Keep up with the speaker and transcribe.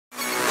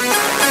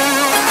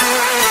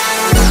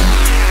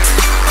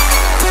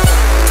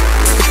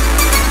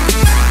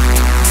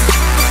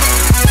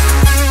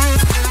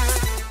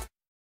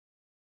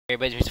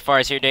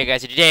Mustafarus here today,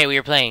 guys. Today we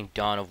are playing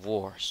Dawn of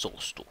War,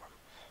 Soulstorm,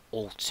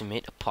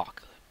 Ultimate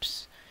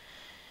Apocalypse.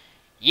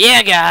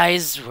 Yeah,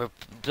 guys, we're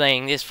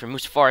playing this for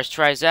Mustafarus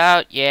tries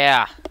out.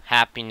 Yeah,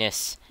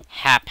 happiness,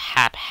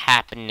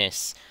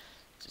 happiness.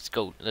 Let's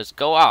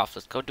go off.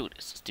 Let's go do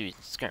this. Let's do it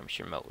in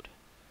skirmisher mode.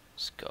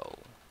 Let's go.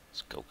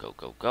 We're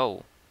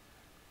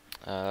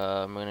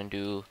gonna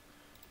do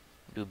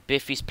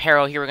Biffy's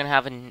peril here. We're gonna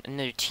have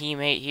another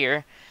teammate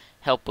here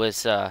help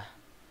us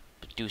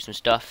do some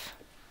stuff.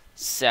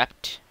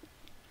 Sept.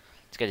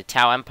 Let's get the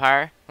Tau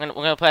Empire. We're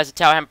gonna play as the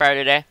Tau Empire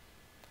today.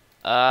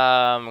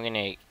 We're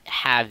gonna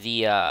have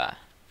the let's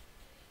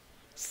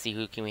see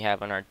who can we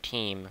have on our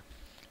team.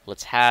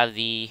 Let's have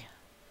the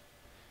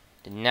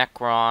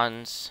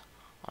Necrons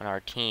on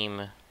our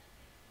team.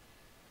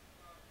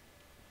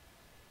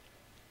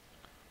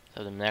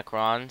 So the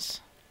Necrons.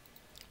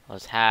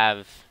 Let's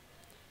have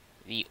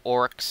the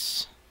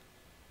Orcs.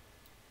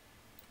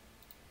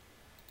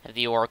 Have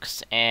the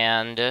Orcs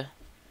and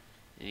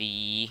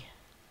the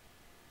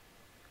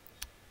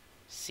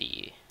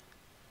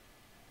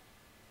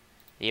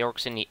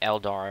Orcs and the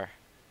Eldar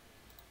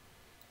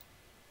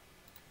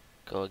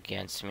go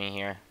against me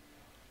here.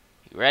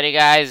 You ready,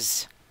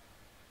 guys?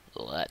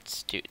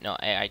 Let's do no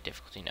AI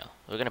difficulty. No,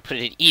 we're gonna put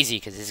it easy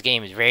because this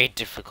game is very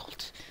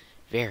difficult,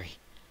 very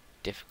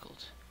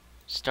difficult.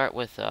 Start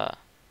with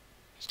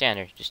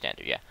standard, just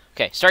standard. Yeah.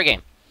 Okay, start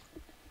game.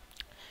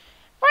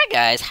 Alright,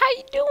 guys, how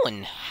you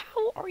doing?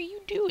 How are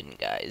you doing,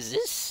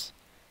 guys?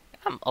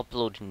 I'm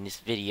uploading this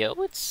video.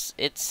 It's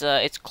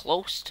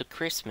close to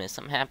Christmas.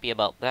 I'm happy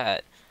about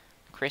that.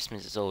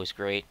 Christmas is always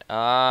great.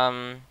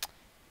 So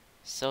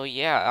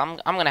yeah,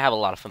 I'm gonna have a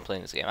lot of fun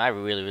playing this game. I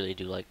really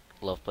do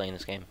love playing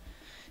this game.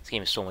 This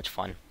game is so much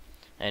fun.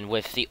 And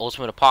with the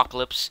Ultimate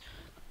Apocalypse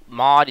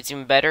mod, it's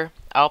even better.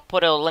 I'll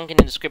put a link in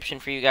the description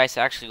for you guys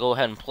to actually go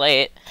ahead and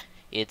play it.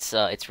 It's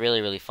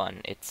really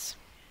fun. It's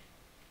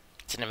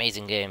an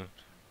amazing game.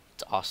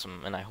 It's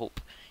awesome, and I hope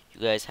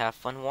you guys have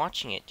fun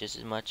watching it just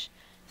as much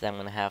as I'm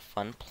gonna have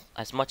fun,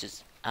 as much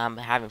as I'm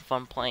having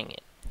fun playing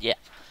it. Yeah.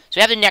 So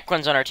we have the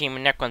Necrons on our team,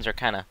 and Necrons are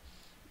kind of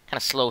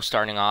slow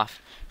starting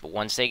off, but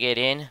once they get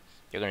in,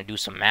 they're gonna do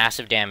some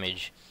massive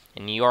damage.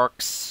 And New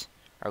Yorks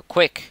are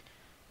quick,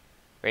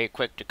 very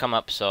quick to come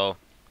up, so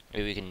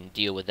maybe we can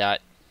deal with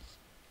that.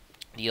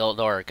 The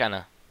Eldar are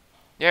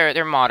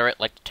they're moderate,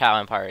 like the Tau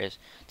Empire is.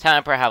 Tau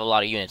Empire have a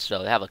lot of units,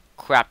 though. They have a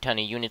crap ton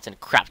of units and a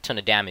crap ton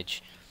of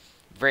damage.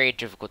 Very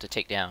difficult to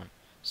take down.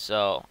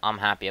 So I'm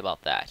happy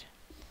about that.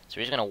 So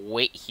we're just gonna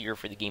wait here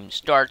for the game to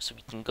start so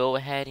we can go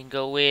ahead and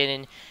go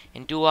in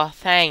and do our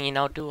thing, you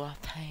know, do our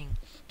thing.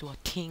 Do our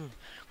ting.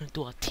 We're gonna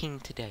do our ting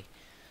today.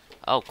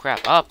 Oh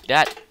crap. Oh,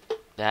 that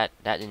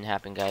didn't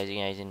happen, guys. You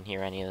guys didn't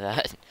hear any of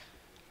that.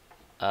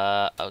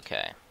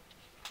 Okay.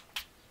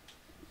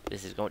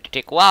 This is going to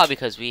take a while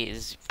because this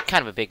is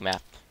kind of a big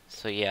map.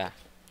 So yeah.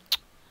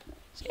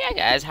 So yeah,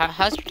 guys,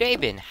 how's your day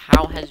been?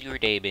 How has your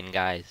day been,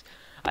 guys?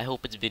 I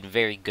hope it's been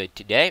very good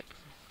today.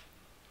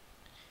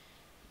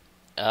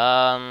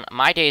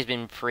 My day has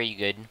been pretty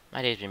good.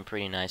 My day's been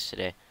pretty nice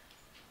today.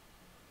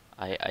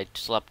 I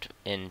slept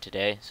in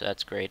today, so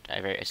that's great.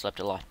 I slept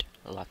a lot.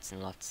 Lots.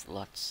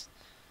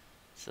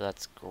 So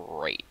that's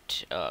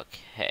great.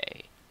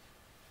 Okay.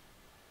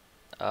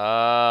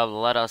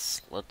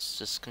 Let's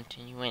just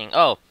continue winning.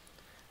 Oh,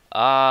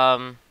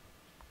 while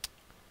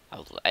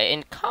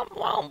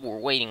we're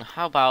waiting,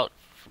 how about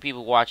for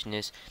people watching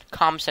this,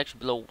 comment section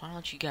below, why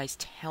don't you guys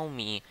tell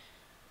me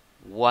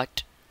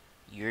what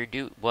you're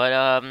what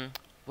are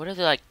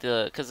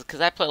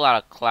because I play a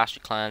lot of Clash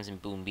of Clans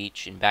and Boom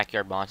Beach and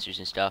Backyard Monsters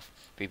and stuff.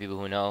 For people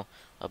who know,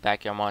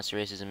 Backyard Monster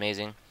Race is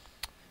amazing.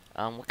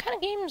 What kind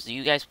of games do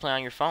you guys play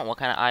on your phone? What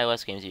kind of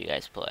iOS games do you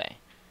guys play?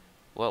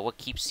 What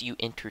keeps you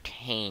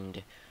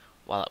entertained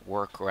while at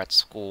work or at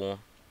school?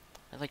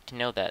 I'd like to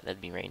know that. That'd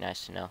be very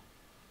nice to know.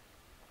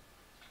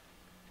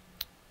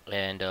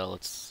 And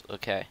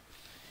okay.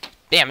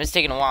 Damn, it's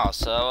taking a while.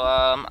 So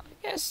I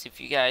guess if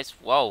you guys,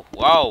 whoa.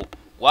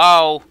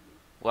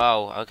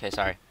 Okay,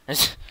 sorry.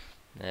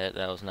 that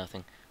was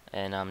nothing.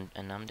 And I'm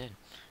dead.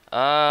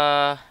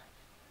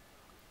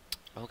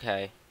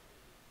 Okay.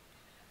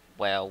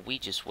 Well, we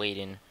just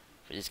waiting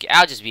for this game.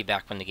 I'll just be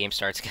back when the game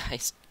starts,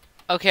 guys.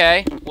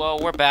 Okay, well,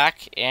 we're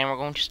back, and we're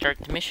going to start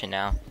the mission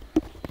now.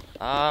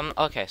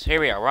 Okay, so here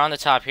we are. We're on the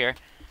top here,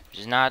 which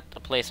is not the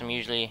place I'm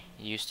usually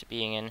used to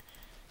being in.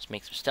 Let's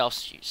make some stealth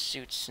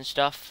suits and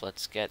stuff.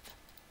 Let's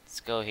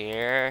go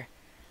here.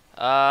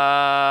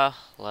 Let's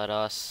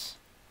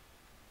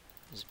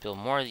build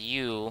more of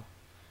you.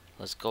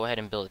 Let's go ahead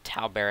and build a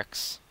Tau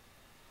barracks.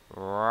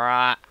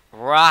 Right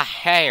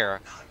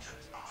here.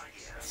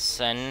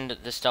 Send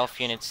the stealth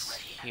units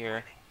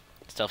here.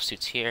 Stealth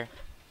suits here.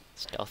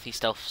 Stealthy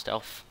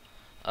stealth.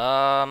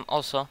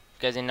 Also, you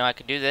guys didn't know I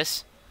could do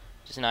this,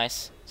 which is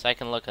nice, so I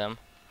can look at them.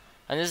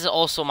 And this is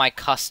also my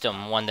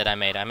custom one that I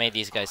made. I made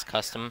these guys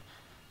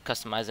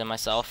customize them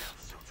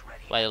myself.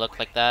 Why they look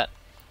like that.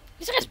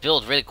 These guys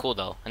build really cool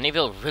though, and they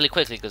build really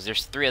quickly because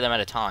there's 3 of them at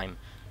a time.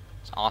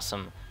 It's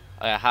awesome.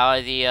 How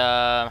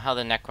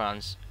the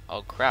Necrons?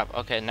 Oh crap.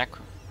 Okay,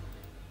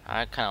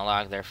 I kind of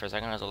lagged there for a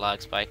second. There's a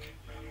lag spike.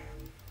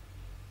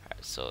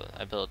 Alright, so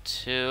I built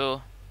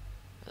 2.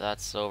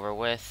 That's over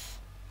with.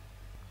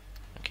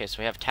 Okay, so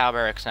we have Tau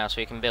barracks now, so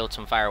we can build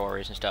some fire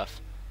warriors and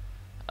stuff.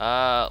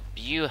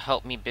 You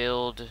help me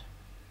build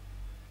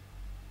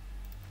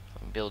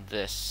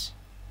this.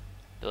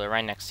 Build it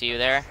right next to you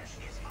there.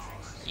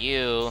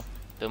 You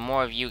build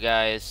more of you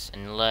guys,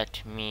 and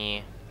let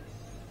me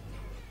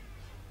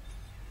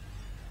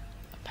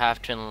a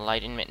path to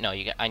enlightenment. No,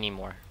 I need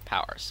more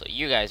power. So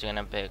you guys are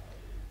gonna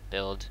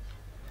build.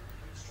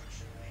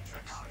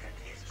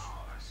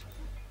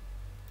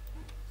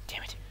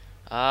 Damn it.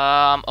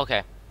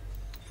 Okay.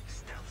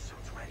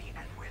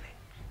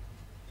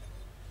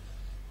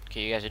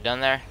 Okay, you guys are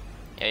done there?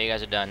 Yeah, you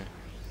guys are done.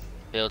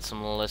 Build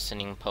some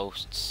listening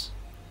posts.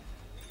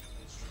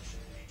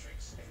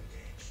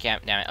 Damn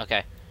it,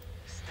 okay.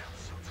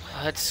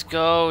 Let's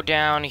go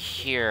down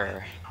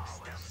here.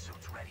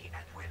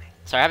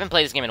 Sorry, I haven't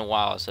played this game in a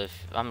while, so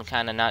if I'm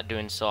kind of not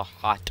doing so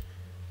hot,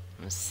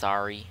 I'm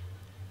sorry.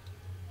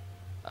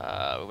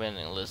 We're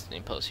building a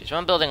listening post here. So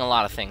I'm building a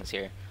lot of things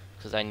here,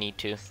 because I need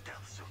to.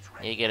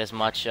 I need to get as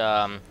much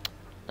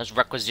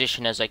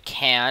requisition as I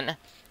can.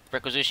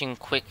 Requisition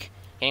quick.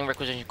 Getting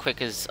requisition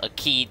quick is the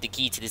key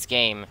to this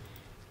game.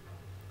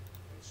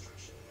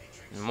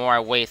 The more I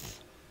wait,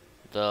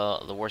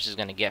 the worse it's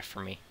gonna get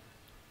for me.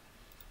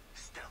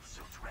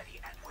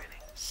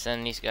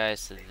 Send these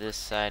guys to this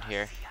side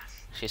here.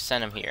 Actually,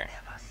 send them here.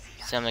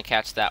 Send them to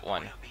catch that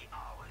one.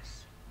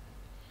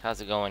 How's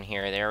it going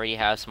here? They already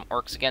have some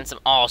orcs against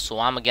them. Oh, so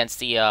I'm against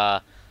the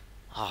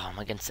I'm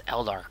against the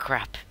Eldar.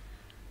 Crap.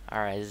 All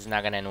right, this is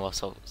not gonna end well.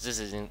 So this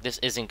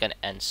isn't gonna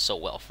end so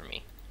well for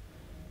me.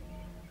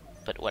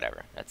 But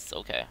whatever, that's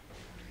okay.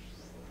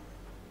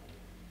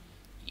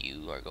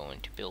 You are going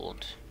to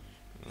build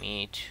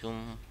me to...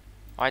 Oh,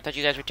 I thought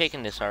you guys were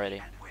taking this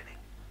already.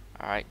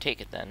 Alright,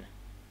 take it then.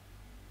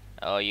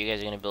 Oh, you guys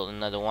are going to build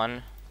another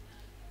one?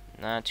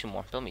 Nah, 2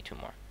 more. Build me 2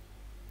 more.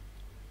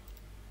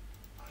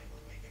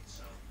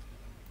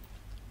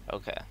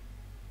 Okay.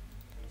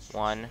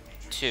 1,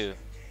 2. You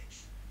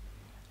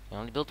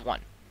only built 1.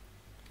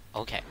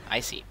 Okay,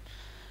 I see.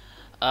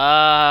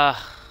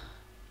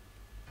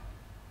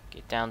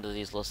 Get down to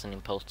these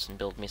listening posts and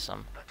build me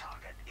some.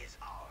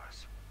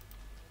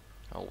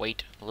 I'll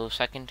wait a little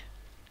second.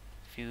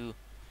 So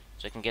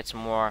I can get some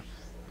more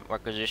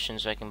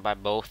requisitions so I can buy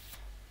both.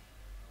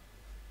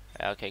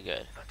 Okay,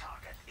 good.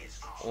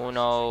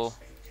 Uno,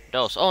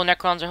 dos. Oh,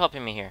 Necrons are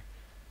helping me here.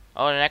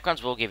 Oh, the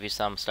Necrons will give you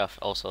some stuff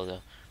also,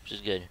 though, which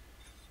is good.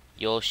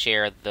 You'll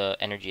share the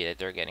energy that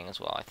they're getting as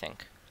well, I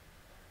think.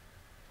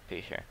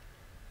 Pretty sure.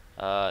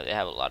 They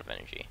have a lot of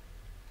energy,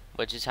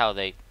 which is how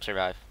they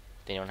survive.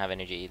 If they don't have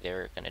energy,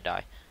 they're gonna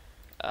die.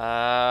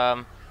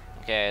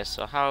 Okay,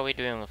 so how are we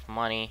doing with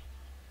money?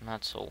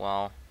 Not so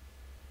well.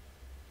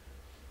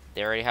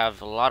 They already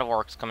have a lot of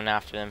orcs coming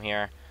after them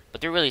here, but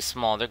they're really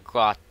small. They're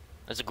grot.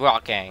 It's a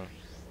grot gang.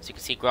 So you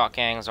can see grot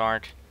gangs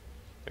aren't.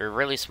 They're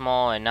really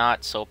small and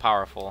not so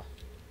powerful.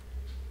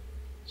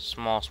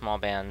 Small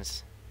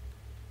bands.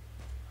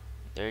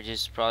 They're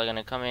just probably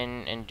gonna come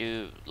in and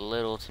do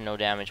little to no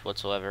damage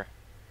whatsoever.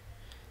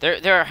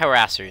 They're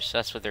harassers.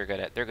 That's what they're good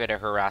at. They're good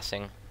at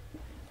harassing,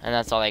 and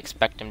that's all I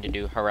expect them to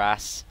do: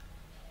 harass.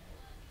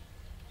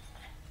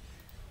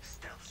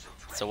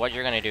 So what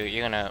you're gonna do?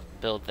 You're gonna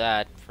build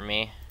that for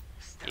me.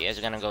 You guys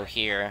are gonna go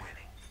here.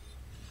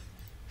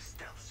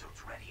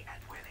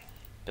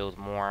 Build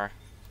more.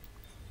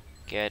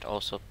 Get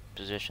also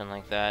position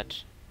like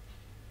that.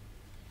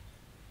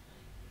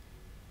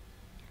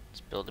 Let's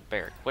build a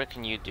barrack. What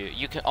can you do?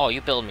 You can. Oh, you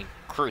build me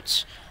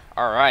recruits.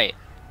 All right.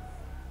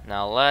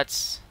 Now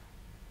let's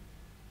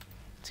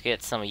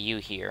get some of you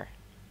here.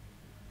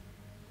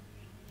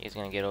 He's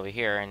gonna get over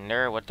here, and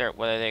what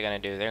are they gonna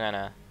do? They're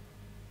gonna.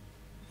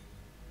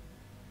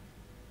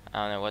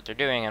 I don't know what they're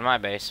doing in my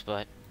base,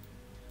 but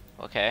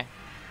okay.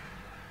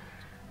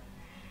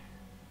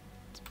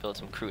 Let's build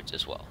some recruits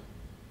as well.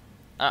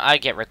 I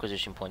get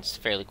requisition points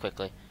fairly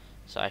quickly,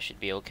 so I should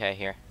be okay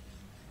here.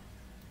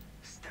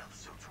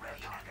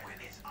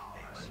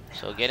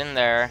 So get in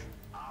there.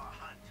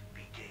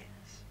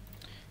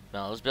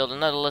 Now let's build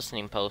another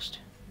listening post.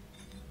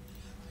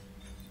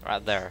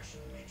 Right there.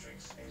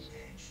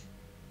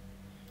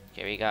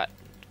 Okay, we got...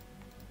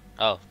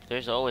 Oh,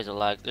 there's always a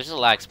lag. There's a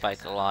lag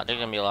spike a lot. There's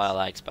gonna be a lot of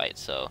lag spikes,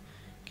 so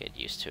get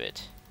used to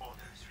it. I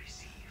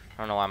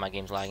don't know why my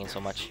game's lagging so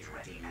much.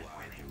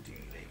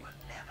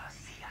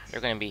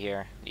 They're gonna be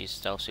here, these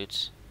stealth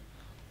suits.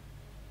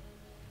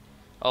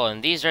 Oh,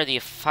 and these are the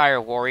fire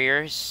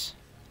warriors.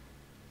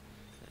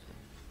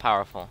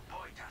 Powerful.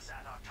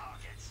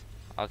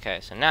 Okay,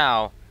 so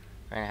now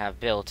we're gonna have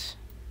built.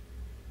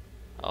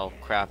 Oh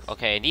crap.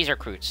 Okay, these are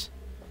recruits.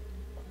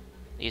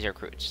 These are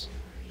recruits.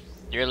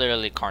 They're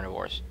literally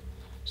carnivores.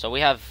 So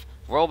we have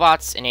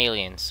robots and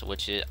aliens,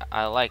 which is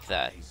I like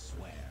that.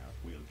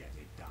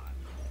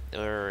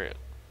 There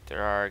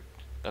are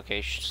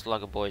okay.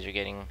 Slug of boys are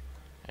getting.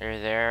 They're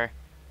there.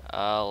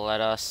 Let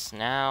us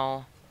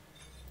now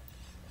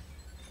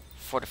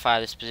fortify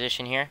this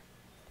position here.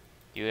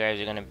 You guys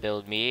are gonna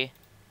build me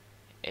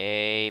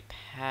a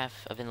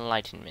path of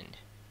enlightenment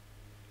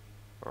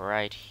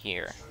right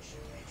here.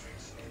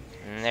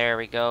 And there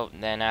we go.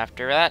 And then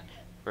after that,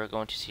 we're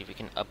going to see if we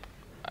can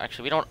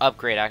actually, we don't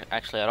upgrade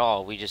actually at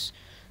all. We just,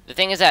 the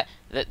thing is that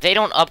they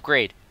don't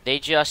upgrade. They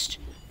just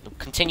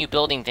continue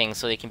building things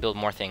so they can build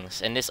more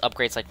things. And this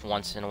upgrades like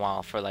once in a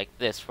while for like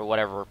this, for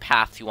whatever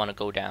path you want to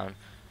go down.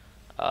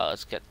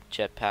 Let's get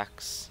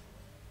jetpacks.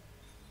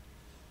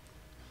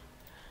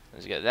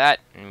 Let's get that,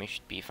 and we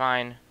should be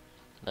fine.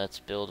 Let's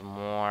build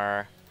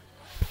more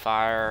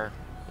fire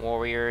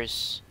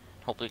warriors.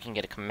 Hopefully we can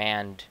get a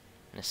command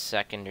in a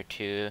second or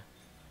two.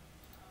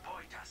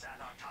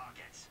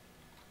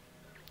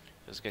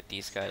 Let's get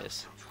these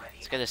guys.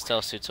 Let's get the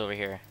stealth suits over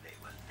here.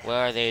 What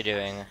are they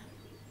doing?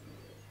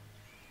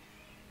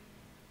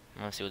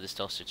 Let's see what the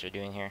stealth suits are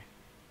doing here.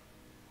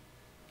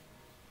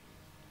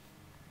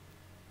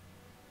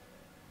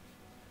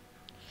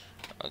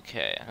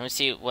 Okay, let me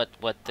see what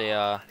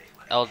the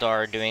Eldar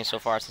are doing so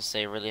far, since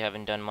they really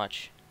haven't done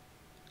much.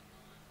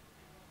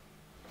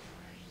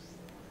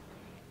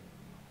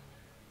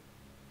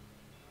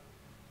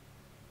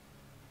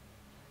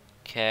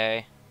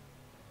 Okay.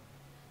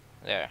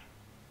 There.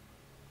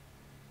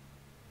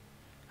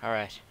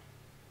 Alright.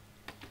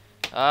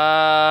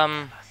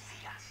 How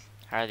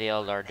are the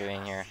Eldar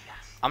doing here?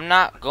 I'm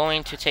not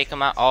going to take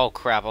them out. Oh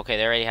crap, okay,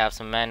 they already have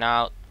some men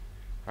out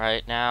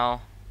right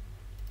now.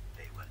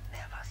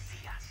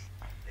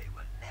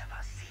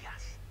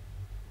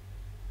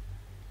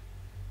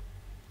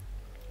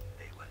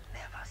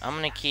 I'm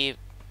gonna keep...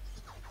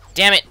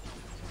 Damn it!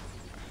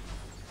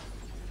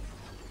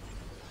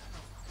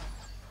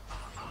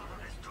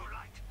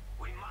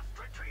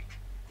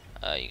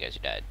 You guys are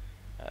dead.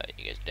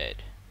 You guys are dead.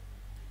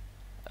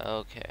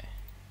 Okay.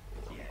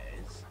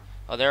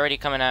 Oh, they're already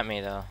coming at me,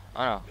 though.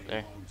 Oh, no.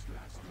 They're...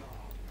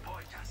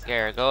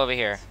 Here, go over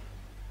here.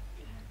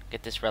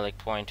 Get this relic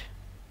point.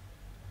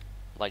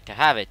 Like to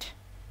have it.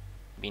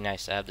 Be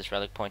nice to have this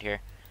relic point here.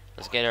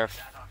 Let's get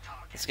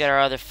our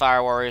other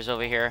fire warriors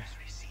over here.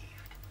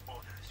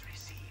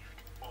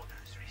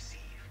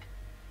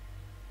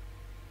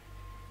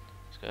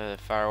 Let's go to the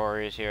fire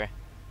warriors here.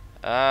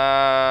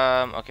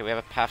 Okay, we have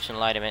a path to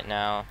enlightenment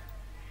now.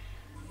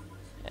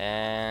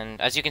 And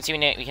as you can see, we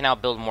can now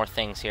build more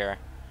things here,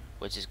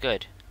 which is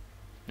good.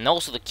 And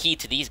also the key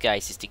to these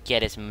guys is to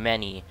get as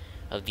many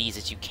of these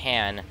as you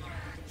can.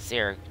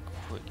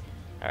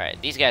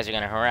 Alright, these guys are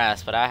gonna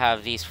harass, but I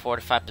have these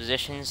fortified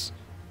positions.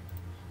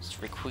 Let's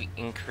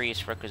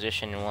increase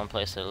requisition in one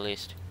place at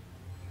least.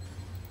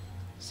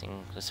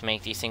 Let's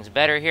make these things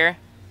better here.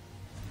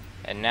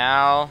 And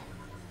now,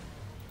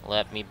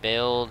 let me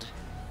build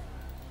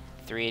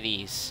 3 of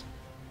these.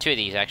 2 of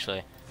these,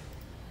 actually.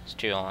 It's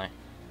 2 only.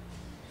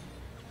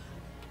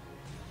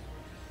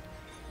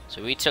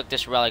 So we took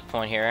this relic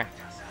point here.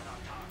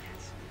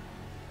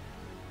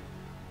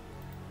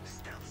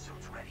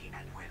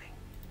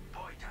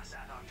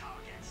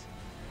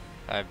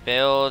 I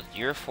build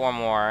your 4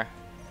 more.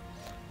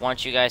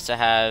 Want you guys to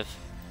have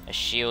a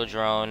shield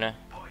drone.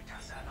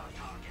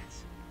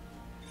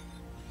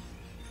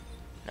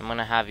 I'm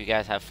gonna have you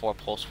guys have 4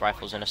 pulse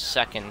rifles in a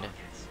second.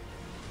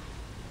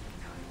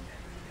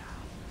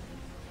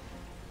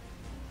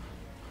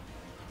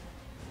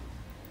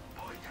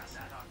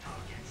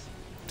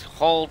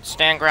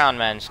 Stand ground,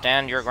 men.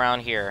 Stand your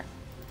ground here.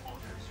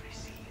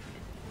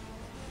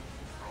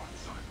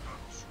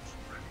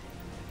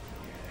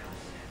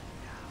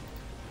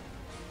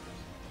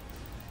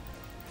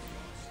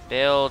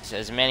 Build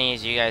as many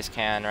as you guys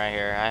can right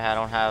here. I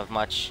don't have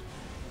much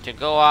to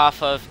go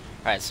off of.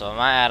 Alright, so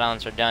my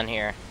add-ons are done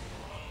here.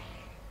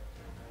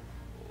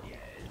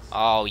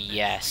 Oh,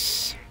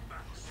 yes.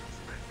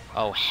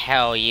 Oh,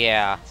 hell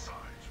yeah.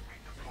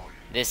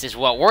 This is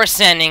what we're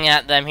sending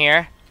at them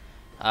here.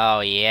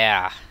 Oh,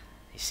 yeah.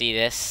 You see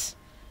this?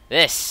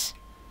 These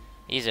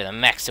are the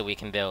mechs that we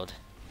can build.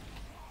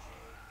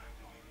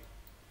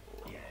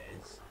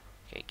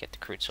 Okay, get the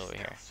recruits over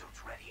here.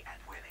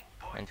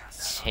 And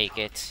take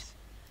it.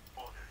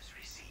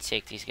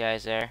 Take these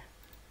guys there.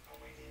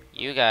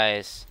 You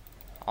guys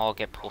all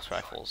get pulse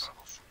rifles.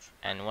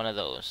 And one of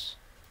those.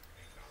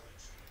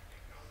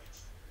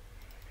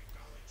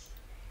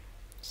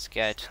 Let's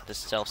get the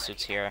stealth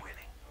suits here.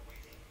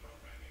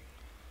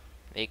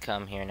 They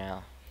come here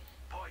now.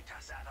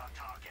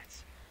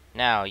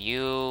 Now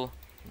you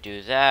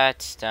do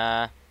that.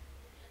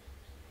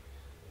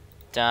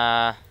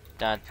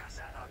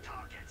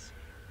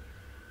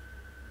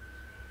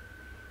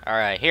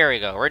 Alright, here we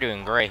go. We're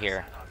doing great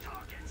here.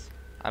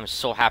 I'm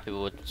so happy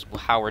with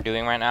how we're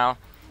doing right now.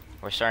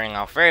 We're starting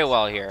off very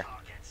well here.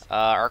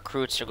 Our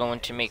recruits are going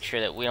to make sure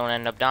that we don't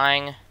end up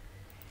dying.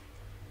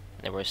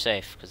 That we're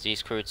safe, because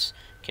these recruits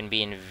can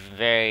be in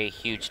very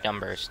huge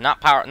numbers.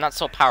 Not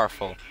so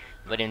powerful,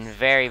 but in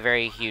very,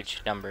 very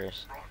huge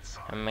numbers.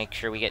 And make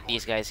sure we get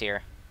these guys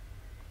here.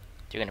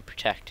 They're gonna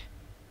protect.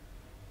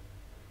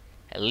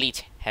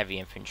 Elite heavy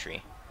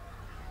infantry.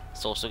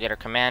 Let's also get our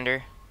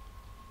commander.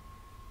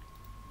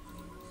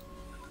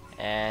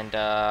 And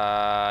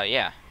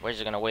yeah, we're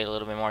just gonna wait a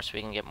little bit more so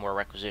we can get more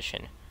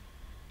requisition.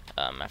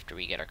 After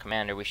we get our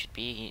commander, we should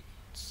be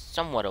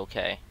somewhat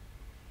okay.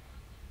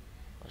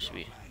 What should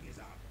we?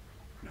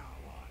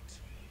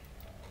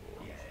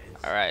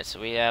 Alright, so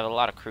we have a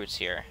lot of recruits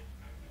here.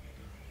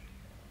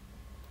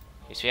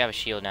 Okay, so we have a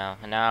shield now.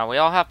 And now we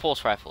all have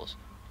pulse rifles.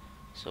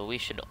 So we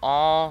should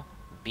all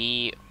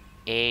be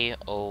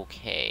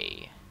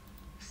a-okay.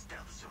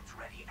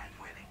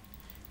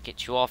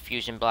 Get you all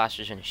fusion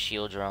blasters and a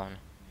shield drone.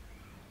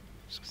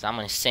 Because I'm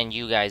going to send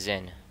you guys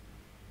in.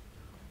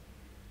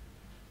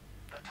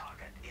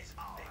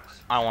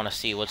 I want to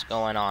see what's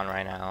going on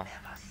right now.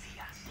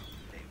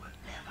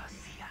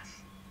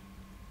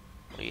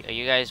 Are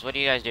you guys, what are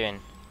you guys doing?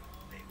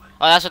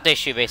 Oh, that's what they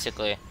shoot,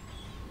 basically.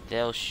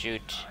 They'll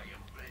shoot.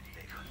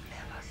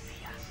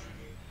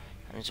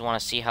 I just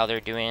want to see how they're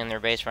doing in their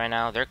base right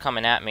now. They're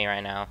coming at me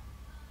right now.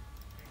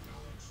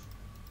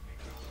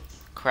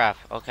 Crap.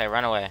 Okay,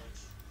 run away.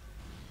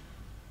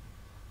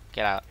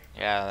 Get out.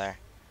 Get out of there.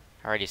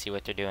 I already see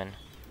what they're doing.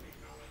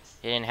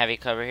 Get in heavy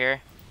cover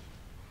here.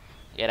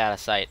 Get out of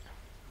sight.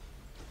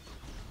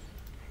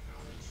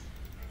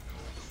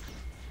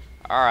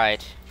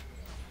 Alright.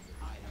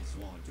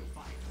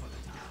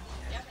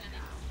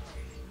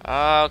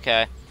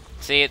 Okay.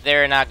 See,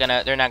 they're not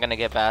gonna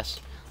get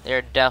past.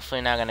 They're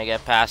definitely not gonna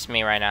get past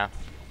me right now.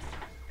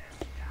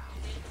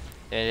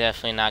 They're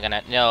definitely not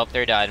gonna. Nope,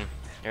 they're done.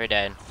 They're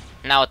dead.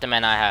 Not with the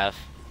men I have,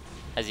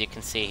 as you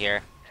can see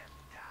here.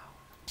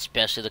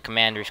 Especially the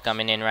commander's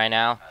coming in right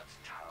now.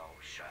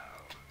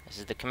 This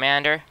is the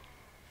commander,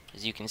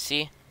 as you can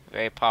see,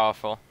 very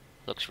powerful.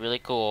 Looks really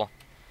cool.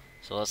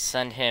 So let's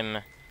send him,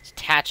 let's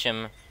attach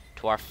him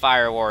to our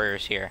fire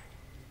warriors here.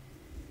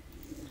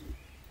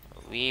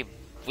 We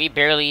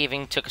barely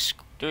even took a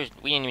we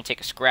didn't even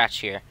take a scratch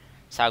here.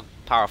 That's how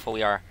powerful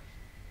we are.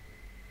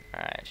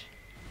 Alright.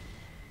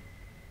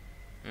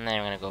 And then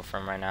I'm gonna go for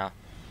him right now.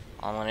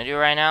 All I'm gonna do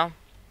right now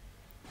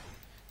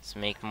is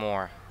make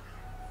more.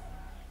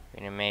 We're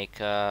gonna make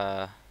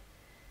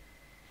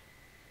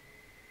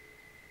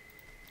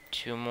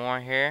 2 more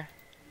here.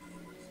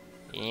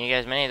 You need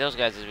as many of those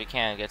guys as we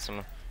can. Get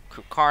some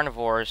crew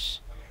carnivores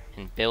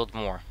and build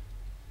more.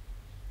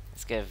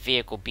 Let's get a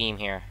vehicle beam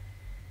here.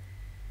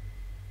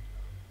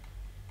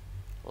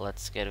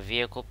 Let's get a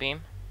vehicle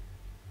beam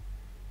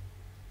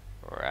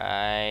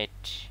right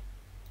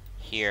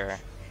here.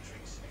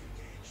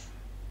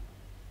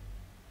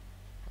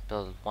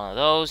 Build one of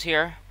those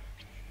here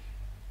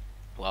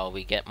while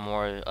we get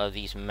more of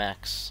these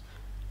mechs.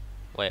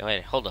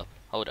 Wait, hold up.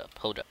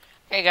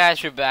 Hey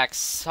guys, we're back.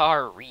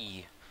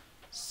 Sorry.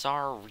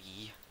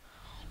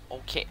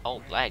 Okay,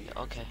 oh, lag,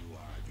 okay.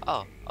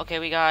 Oh, okay,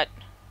 we got...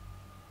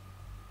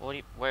 where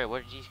did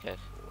these guys...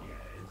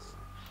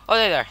 Oh,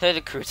 they're the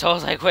recruits. I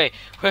was like, wait,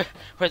 where'd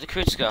the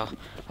recruits go?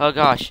 Oh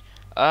gosh.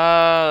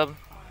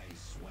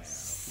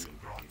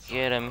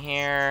 Get them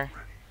here.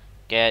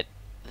 Get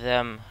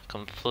them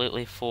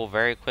completely full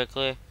very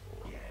quickly.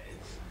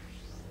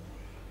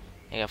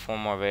 I got 4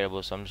 more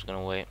available, so I'm just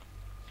gonna wait.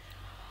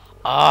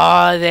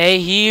 Are they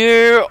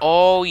here?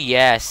 Oh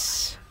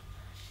yes.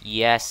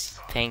 Yes,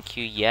 thank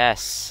you,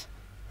 yes.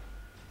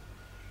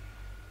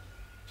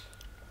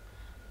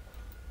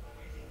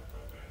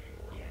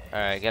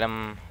 Alright, get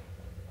them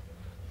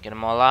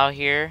all out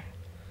here.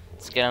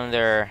 Let's get them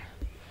their...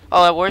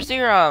 Oh, where's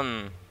their, I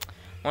want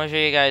to show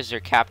you guys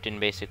their captain,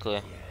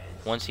 basically.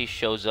 Once he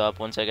shows up,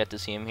 once I get to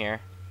see him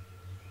here.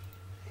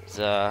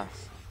 You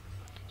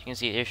can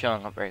see they're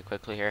showing up very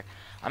quickly here.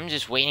 I'm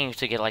just waiting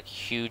to get like a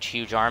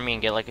huge army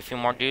and get like a few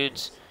more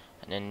dudes.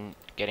 And then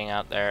getting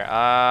out there.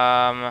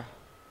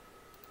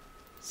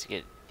 Let's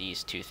get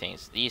these 2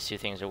 things. These 2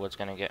 things are what's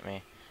gonna get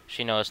me.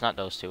 Actually, no, it's not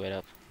those 2. Wait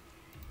up.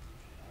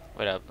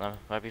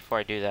 Right before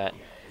I do that.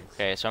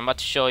 Okay, so I'm about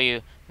to show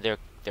you their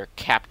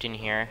captain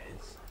here.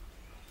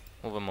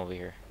 Move him over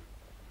here.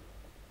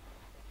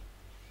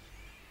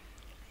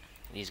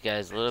 These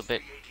guys a little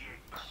bit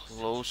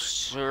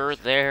closer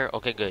there.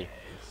 Okay, good.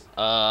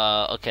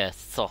 Okay,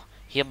 so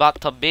he's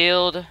about to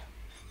build.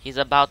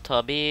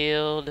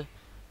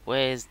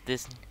 Where is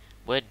this?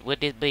 Where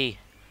did be?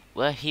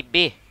 Where he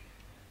be?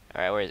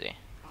 Alright, where is he?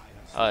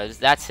 Oh,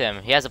 that's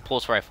him. He has a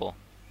pulse rifle.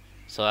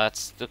 So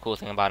that's the cool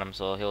thing about him.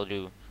 So he'll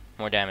do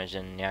more damage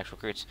than the actual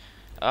recruits.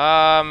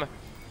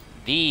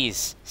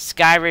 These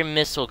Skyrim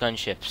missile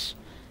gunships.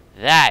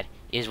 That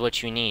is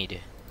what you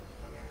need.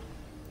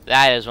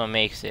 That is what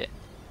makes it.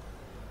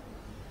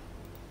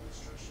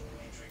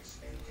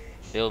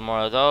 Build more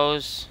of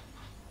those.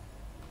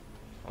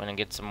 I'm gonna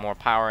get some more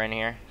power in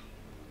here.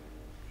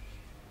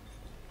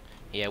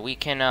 Yeah, we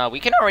can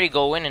already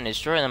go in and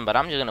destroy them, but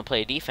I'm just gonna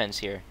play defense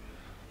here.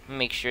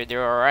 Make sure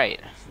they're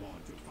alright.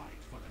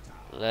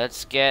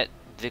 Let's get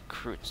the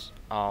recruits.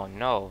 Oh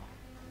no.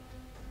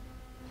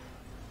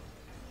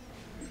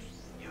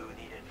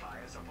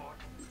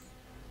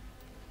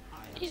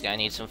 These guys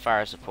need some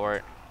fire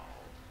support.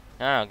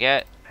 No,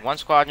 get 1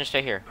 squadron,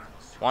 stay here.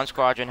 1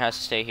 squadron has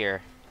to stay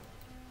here.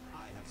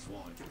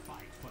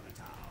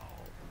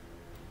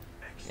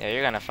 Yeah,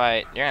 you're gonna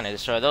fight. You're gonna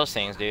destroy those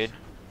things, dude.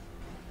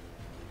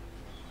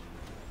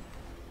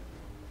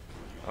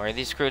 Or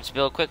these recruits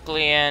build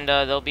quickly and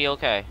they'll be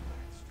okay.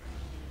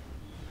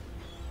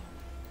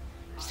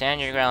 Stand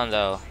your ground,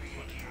 though.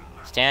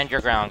 Stand your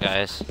ground,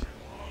 guys.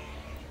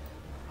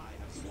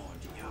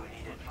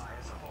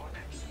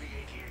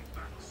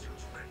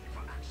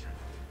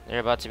 They're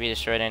about to be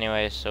destroyed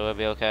anyway, so it'll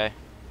be okay.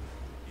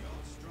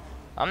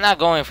 I'm not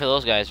going for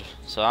those guys,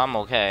 so I'm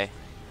okay.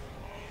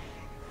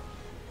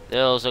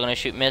 Those are gonna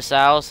shoot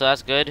missiles, so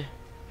that's good.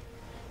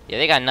 Yeah,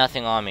 they got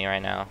nothing on me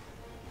right now.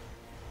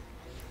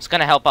 Just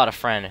gonna help out a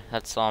friend.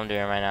 That's all I'm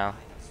doing right now.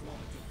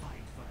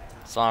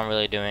 That's all I'm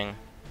really doing.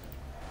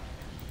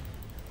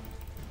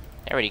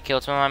 I already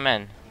killed some of my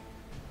men.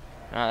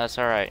 No, that's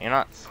alright. You're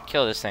not...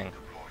 Kill this thing.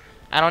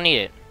 I don't need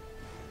it.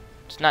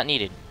 It's not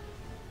needed.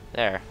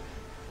 There.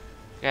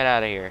 Get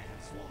out of here.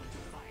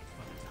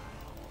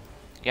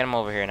 Get him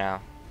over here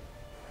now.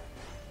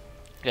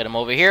 Get him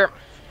over here.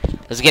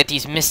 Let's get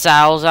these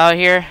missiles out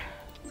here.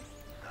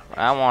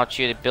 I want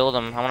you to build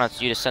them. I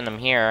want you to send them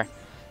here.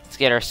 Let's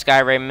get our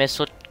Skyray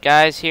missile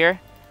guys here.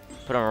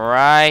 Put them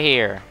right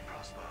here.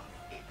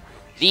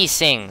 These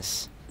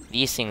things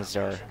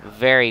are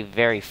very,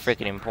 very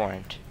freaking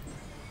important.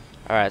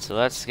 Alright, so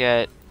let's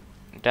get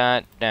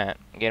that. Get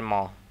them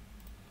all.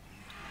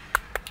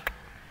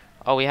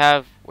 Oh, we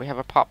have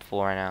a pop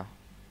full right now.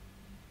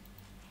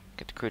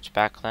 Get the recruits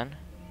back then.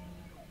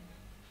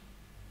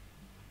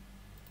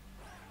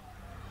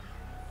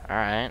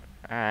 Alright.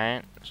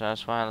 So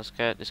that's why let's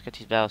get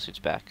these battle suits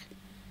back.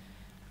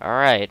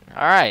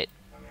 Alright.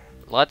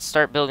 Let's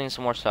start building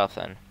some more stuff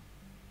then.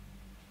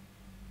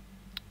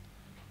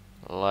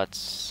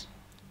 Let's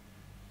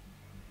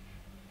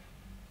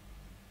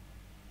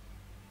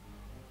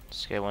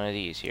get one of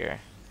these here.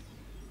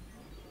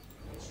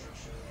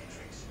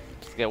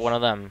 Let's get one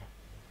of them.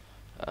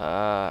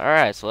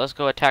 Alright, so let's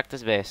go attack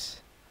this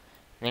base.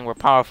 I think we're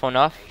powerful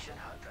enough.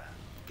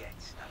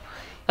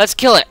 Let's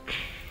kill it!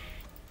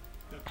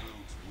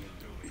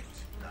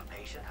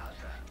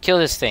 Kill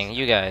this thing,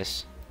 you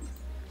guys.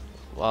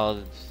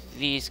 Well,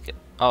 these...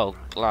 Oh,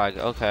 lag,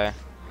 okay.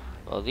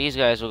 Well, these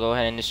guys will go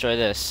ahead and destroy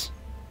this.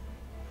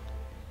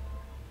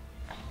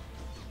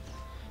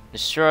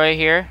 Destroy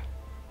here.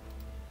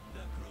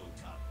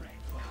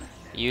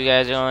 You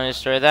guys are going to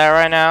destroy that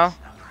right now.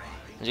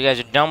 You guys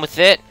are done with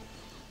it.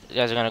 You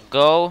guys are going to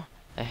go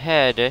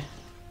ahead and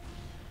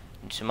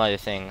do some other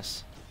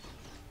things.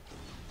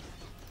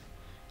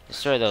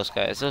 Destroy those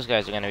guys. Those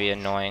guys are going to be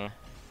annoying.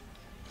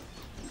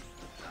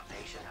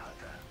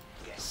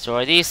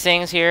 Destroy these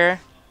things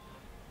here.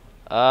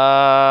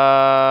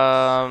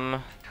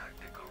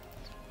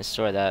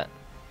 Destroy that.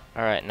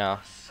 Alright, no.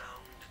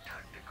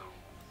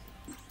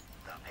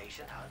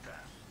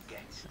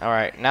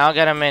 Alright, now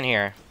get them in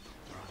here.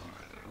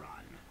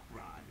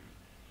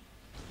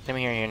 Come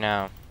here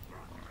now.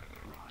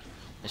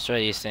 Destroy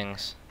these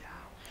things.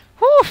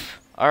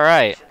 Woof!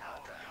 Alright.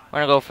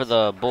 We're gonna go for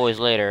the boys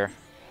later.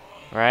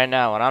 Right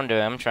now, what I'm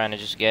doing, I'm trying to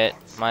just get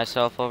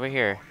myself over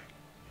here.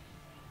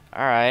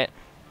 Alright.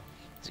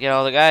 Let's get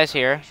all the guys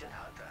here.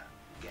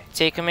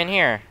 Take them in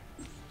here.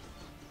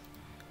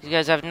 These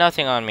guys have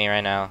nothing on me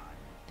right now.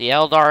 The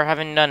Eldar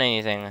haven't done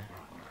anything.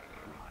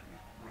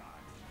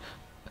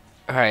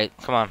 Alright,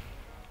 come on.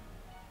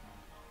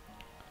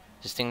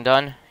 Is this thing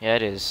done? Yeah,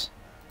 it is.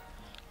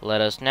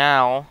 Let us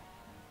now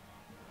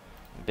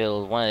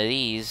build one of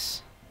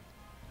these.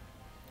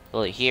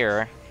 Build it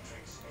here.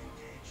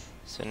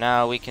 So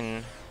now we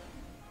can...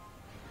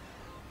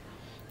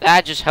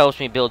 That just helps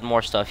me build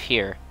more stuff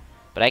here.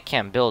 But I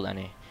can't build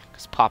any.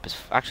 Because pop is...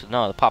 Actually,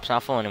 no, the pop's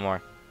not full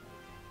anymore.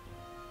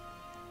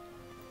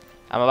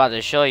 I'm about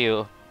to show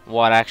you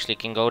what actually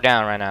can go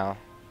down right now.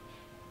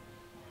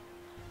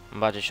 I'm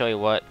about to show you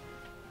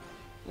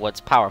what's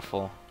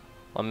powerful.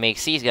 What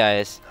makes these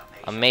guys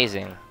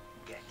amazing.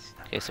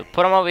 Okay, so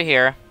put them over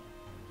here.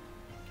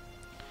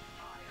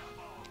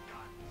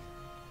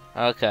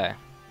 Okay.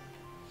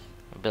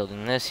 I'm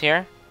building this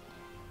here.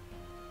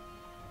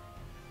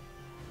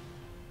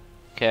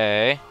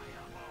 Okay.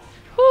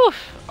 Whew.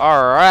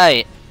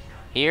 Alright.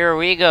 Here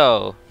we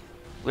go.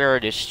 We're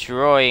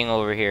destroying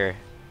over here.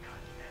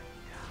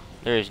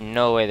 There is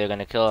no way they're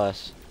gonna kill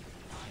us.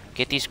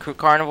 Get these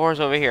carnivores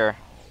over here.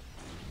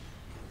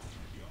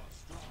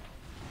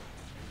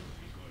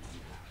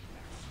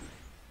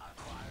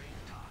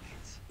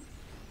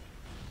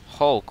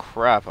 Oh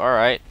crap,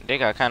 alright. They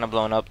got kind of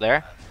blown up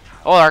there.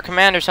 Oh, our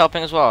commander's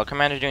helping as well. Our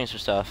commander's doing some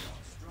stuff.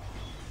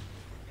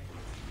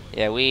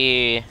 Yeah,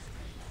 the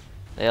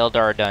Eldar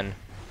are done.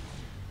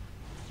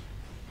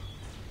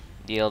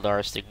 The Eldar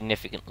is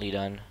significantly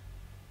done.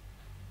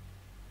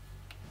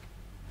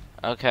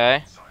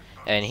 Okay.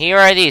 And here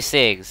are these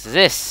things.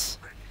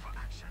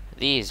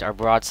 These are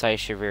broadside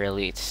Chevrier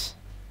elites.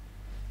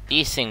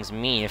 These things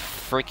mean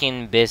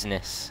freaking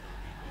business.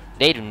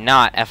 They do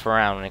not F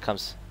around when it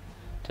comes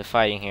to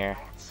fighting here.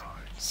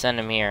 Send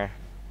them here.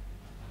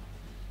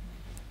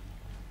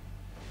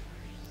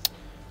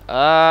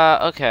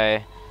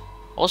 Okay.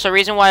 Also, the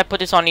reason why I put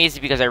this on easy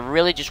because I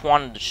really just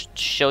wanted to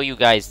show you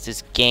guys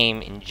this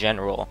game in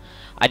general.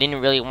 I didn't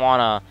really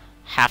want to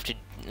have to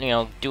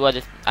do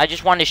other. I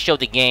just wanted to show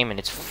the game in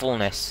its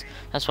fullness.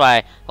 That's why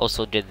I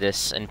also did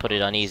this and put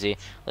it on easy.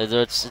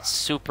 It's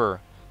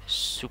super,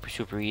 super,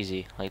 super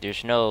easy. Like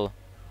there's no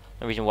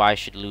reason why I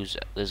should lose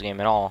this game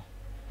at all.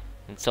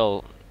 It's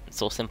so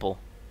simple.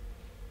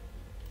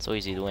 So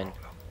easy to win.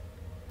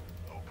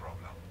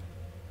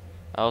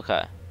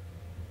 Okay,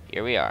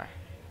 here we are.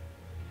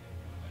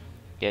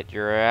 Get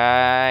your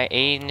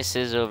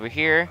anuses over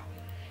here.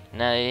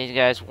 Now these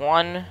guys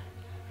won.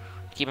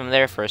 Keep them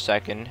there for a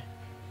second.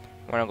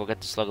 We're gonna go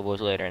get the Slugger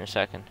Boys later in a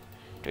second.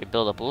 Do we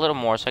build up a little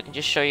more so I can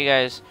just show you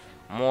guys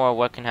more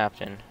what can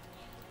happen.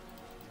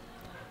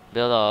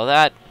 Build all of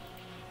that.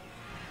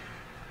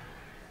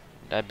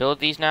 Did I build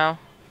these now?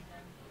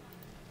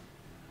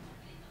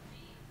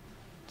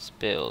 Let's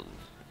build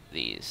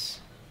these.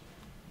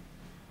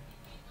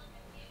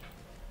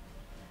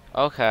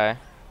 Okay.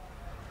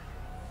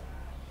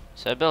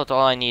 So I built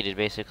all I needed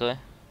basically.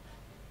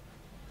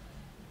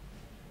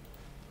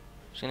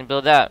 Just gonna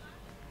build that.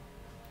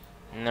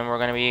 And then we're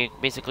gonna be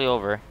basically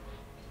over.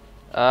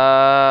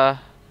 Alright.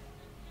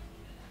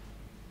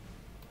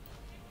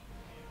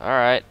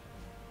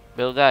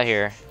 Build that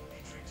here.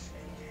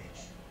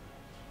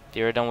 If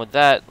you're done with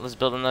that, let's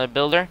build another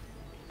builder.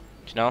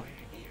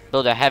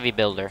 Build a heavy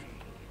builder.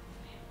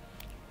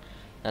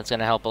 That's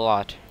gonna help a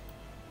lot.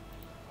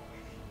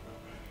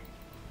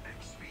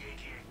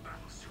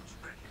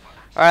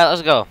 Alright,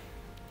 let's go.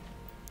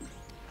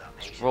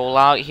 Let's roll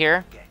out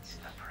here.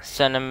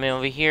 Send them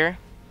over here.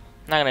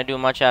 Not gonna do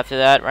much after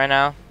that right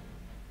now.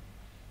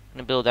 I'm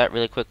gonna build that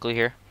really quickly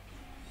here.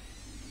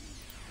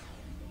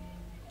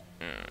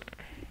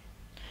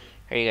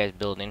 How are you guys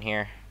building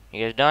here?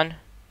 You guys done?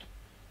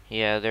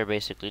 Yeah, they're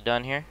basically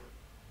done here.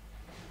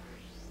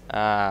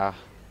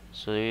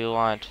 So you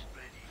want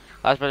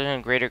last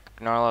person greater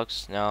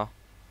Gnarlocks? No.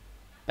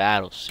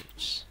 Battle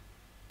suits.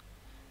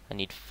 I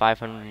need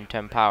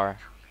 510 power.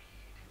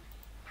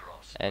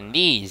 And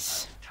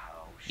these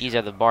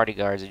are the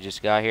bodyguards I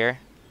just got here.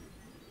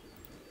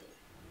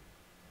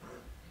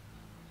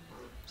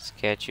 Let's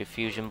get you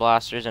fusion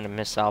blasters and a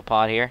missile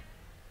pod here.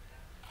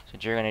 That's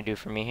what you're gonna do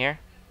for me here.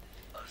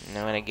 And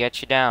I'm gonna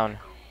get you down.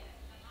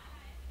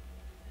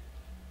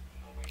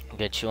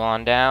 Get you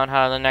on down.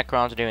 How are the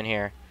Necrons doing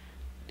here?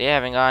 They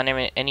haven't got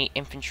any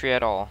infantry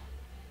at all,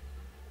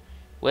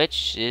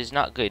 which is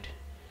not good.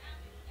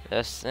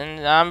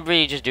 And I'm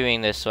really just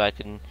doing this so I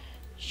can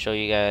show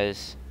you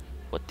guys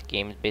what the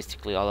game is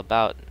basically all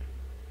about.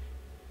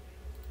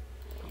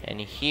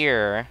 And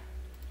here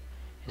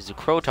is the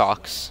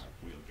Crotox.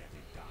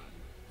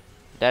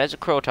 That is a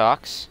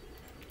Crotox.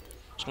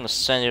 Just gonna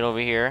send it over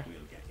here.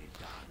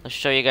 Let's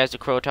show you guys the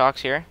Crotox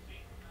here.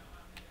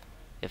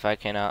 If I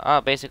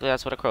can, basically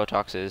that's what a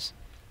Crotox is.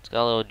 It's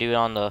got a little dude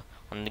on the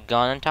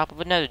gun on top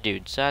of another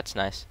dude, so that's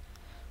nice.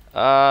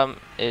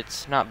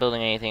 It's not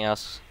building anything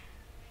else.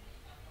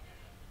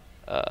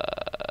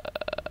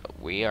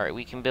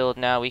 We can build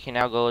now. We can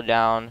now go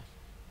down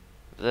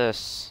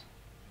this.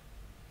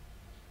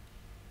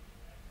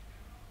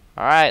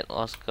 Alright,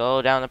 let's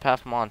go down the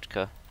path of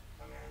Montka.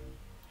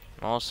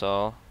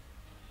 Also,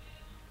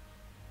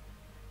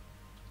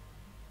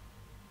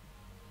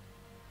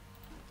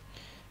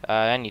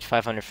 I need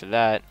 500 for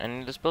that.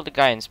 And let's build a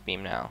guidance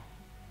beam now.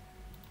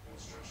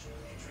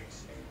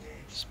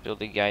 Let's build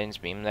the guidance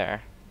beam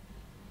there.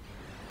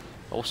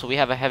 Also, we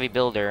have a heavy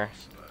builder.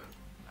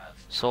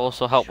 So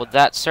also help with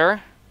that,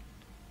 sir.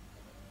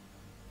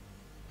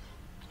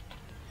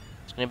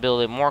 It's gonna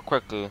build it more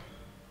quickly.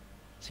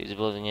 See, he's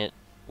building it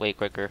way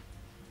quicker.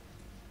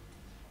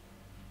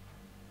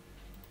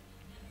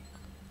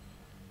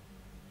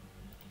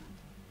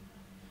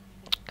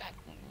 God,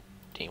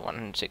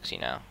 160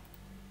 now.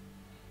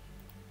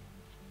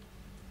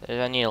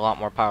 I need a lot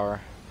more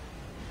power.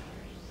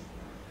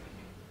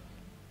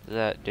 What does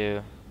that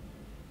do?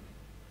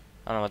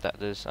 I don't know what that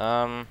does.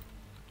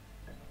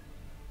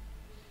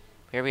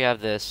 Here we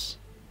have this.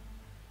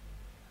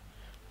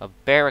 A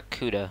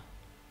Barracuda.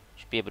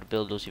 Should be able to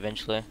build those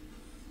eventually.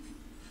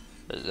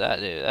 What does that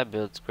do? That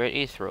builds great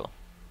ethereal.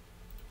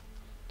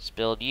 Let's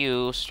build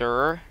you,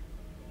 sir.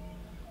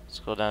 Let's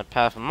go down the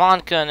path of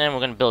Monka, and then we're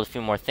gonna build a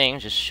few more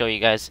things just to show you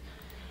guys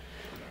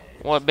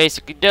what it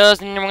basically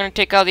does, and then we're gonna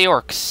take out the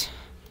orcs.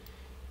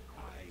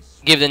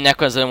 Give the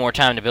Necrons a little more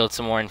time to build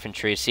some more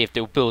infantry, see if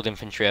they'll build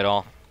infantry at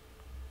all.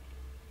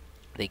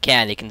 They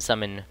can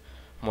summon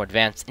more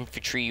advanced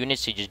infantry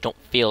units, they just don't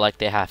feel like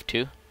they have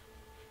to.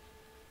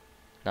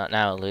 Not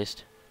now, at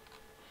least.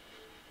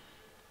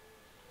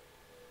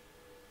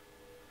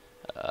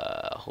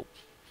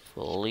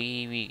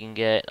 Hopefully we can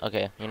get...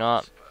 Okay, you know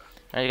what?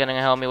 Are you gonna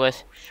help me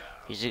with?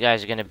 These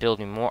guys are gonna build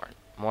me more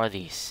of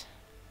these.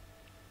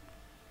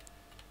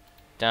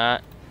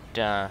 What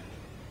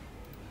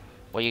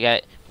you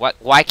got?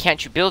 Why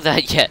can't you build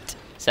that yet?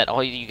 Is that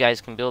all you guys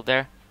can build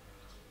there?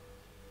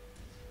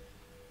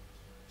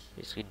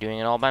 Basically doing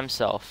it all by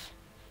himself.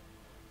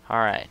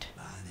 Alright.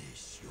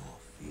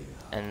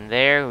 And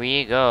there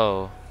we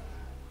go.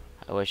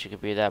 I wish it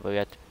could be that, but we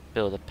have to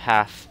build a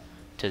path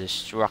to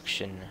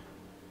destruction.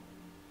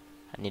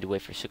 I need to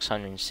wait for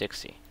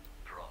 660.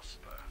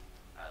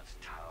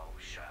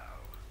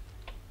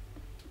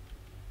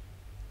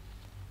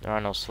 There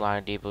are no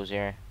slide depots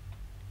here,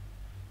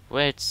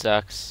 which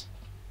sucks,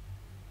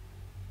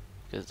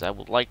 because I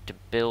would like to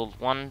build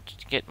one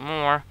to get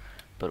more,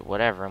 but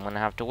whatever. I'm gonna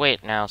have to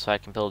wait now so I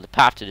can build the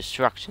path to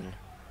destruction.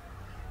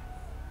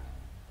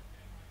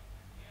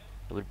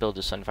 I would build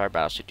the Sunfire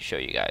Battlesuit to show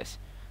you guys,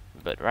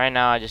 but right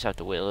now I just have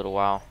to wait a little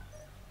while.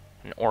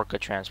 An Orca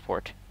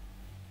transport.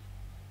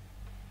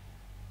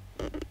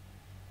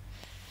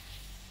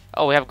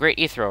 Oh, we have great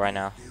ethereal right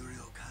now.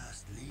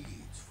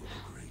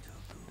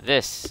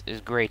 This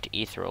is great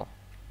ethereal.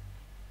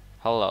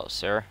 Hello,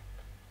 sir.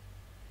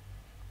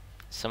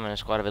 Summon a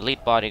squad of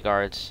elite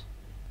bodyguards.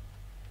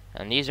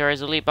 And these are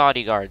his elite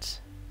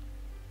bodyguards.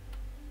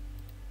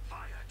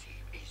 Fire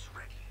team is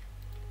ready.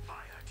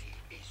 Fire team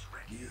is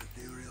ready. The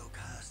ethereal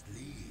cast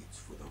leads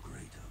for the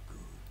greater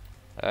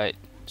good. Alright,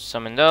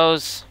 summon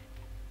those.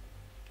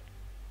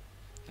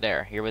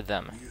 There, you're with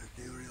them.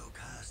 The ethereal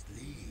cast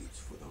leads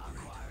for the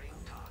greater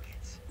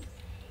good.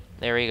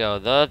 There we go.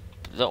 The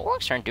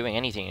orcs aren't doing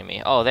anything to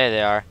me. Oh, there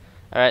they are.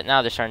 Alright,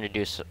 now they're starting to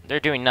do they're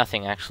doing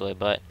nothing actually,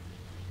 but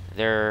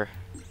they're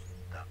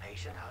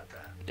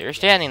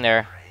standing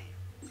there.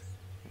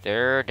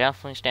 They're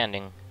definitely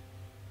standing.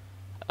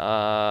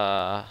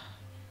 That's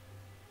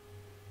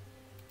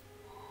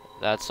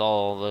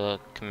all the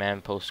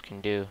command post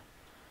can do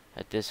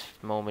at this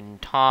moment in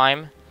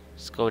time.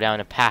 Let's go down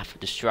a path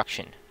of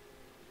destruction.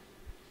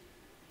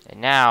 And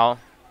now,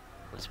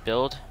 let's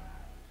build.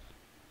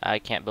 I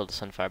can't build a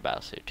Sunfire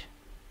Battlesuit.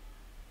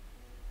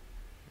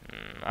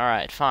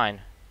 Alright,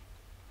 fine.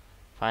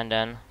 Fine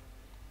then.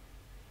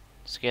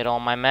 Let's get all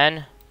my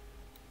men.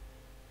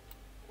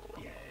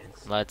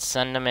 Let's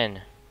send them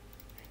in.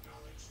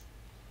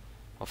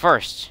 Well,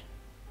 first,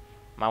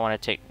 might want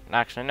to take.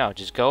 Actually, no,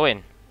 just go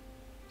in.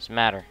 Doesn't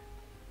matter.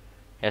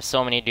 We have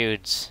so many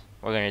dudes.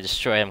 We're gonna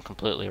destroy them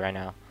completely right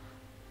now.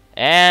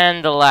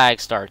 And the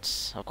lag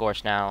starts, of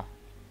course, now.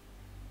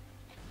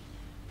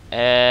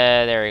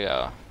 There we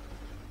go.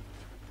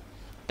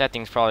 That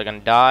thing's probably gonna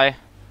die,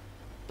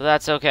 but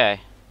that's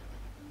okay.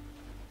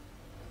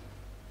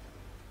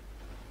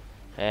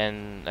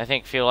 And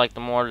I feel like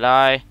the more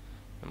die,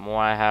 the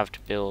more I have to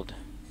build.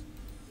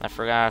 I've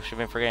actually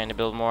been forgetting to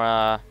build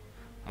more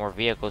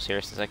vehicles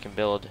here since I can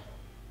build.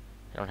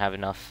 I don't have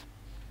enough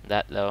of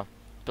that though.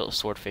 Build a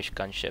swordfish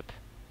gunship.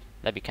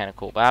 That'd be kind of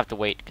cool, but I have to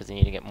wait because I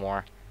need to get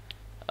more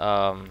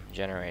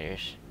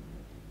generators.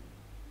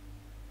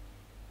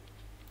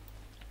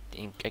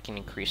 I can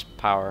increase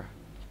power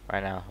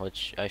right now,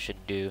 which I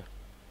should do,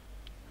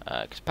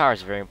 because power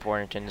is very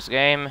important in this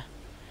game.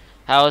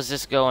 How is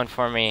this going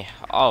for me?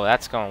 Oh,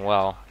 that's going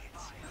well.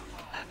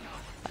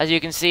 As you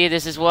can see,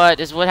 this is what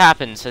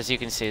happens. As you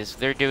can see,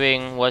 they're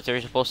doing what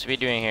they're supposed to be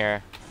doing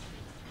here.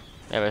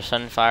 We have our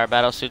Sunfire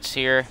Battlesuits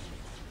here.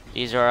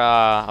 These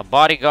are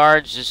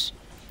bodyguards just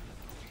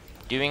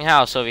doing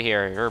house over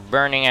here. They're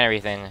burning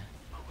everything.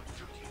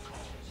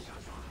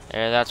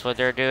 There, that's what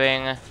they're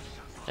doing.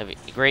 A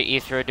great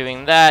Ether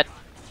doing that.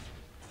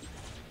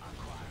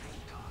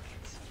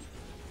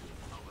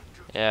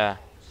 Yeah.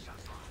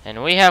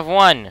 And we have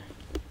won.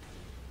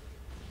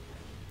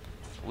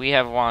 We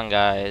have won,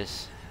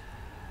 guys.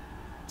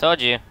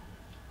 Told you.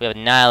 We have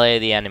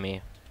annihilated the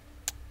enemy.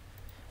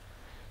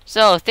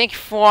 So, thank you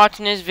for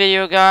watching this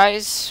video,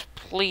 guys.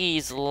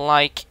 Please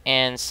like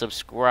and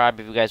subscribe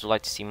if you guys would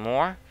like to see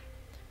more.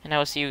 And I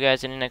will see you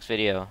guys in the next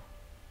video.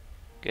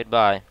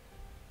 Goodbye.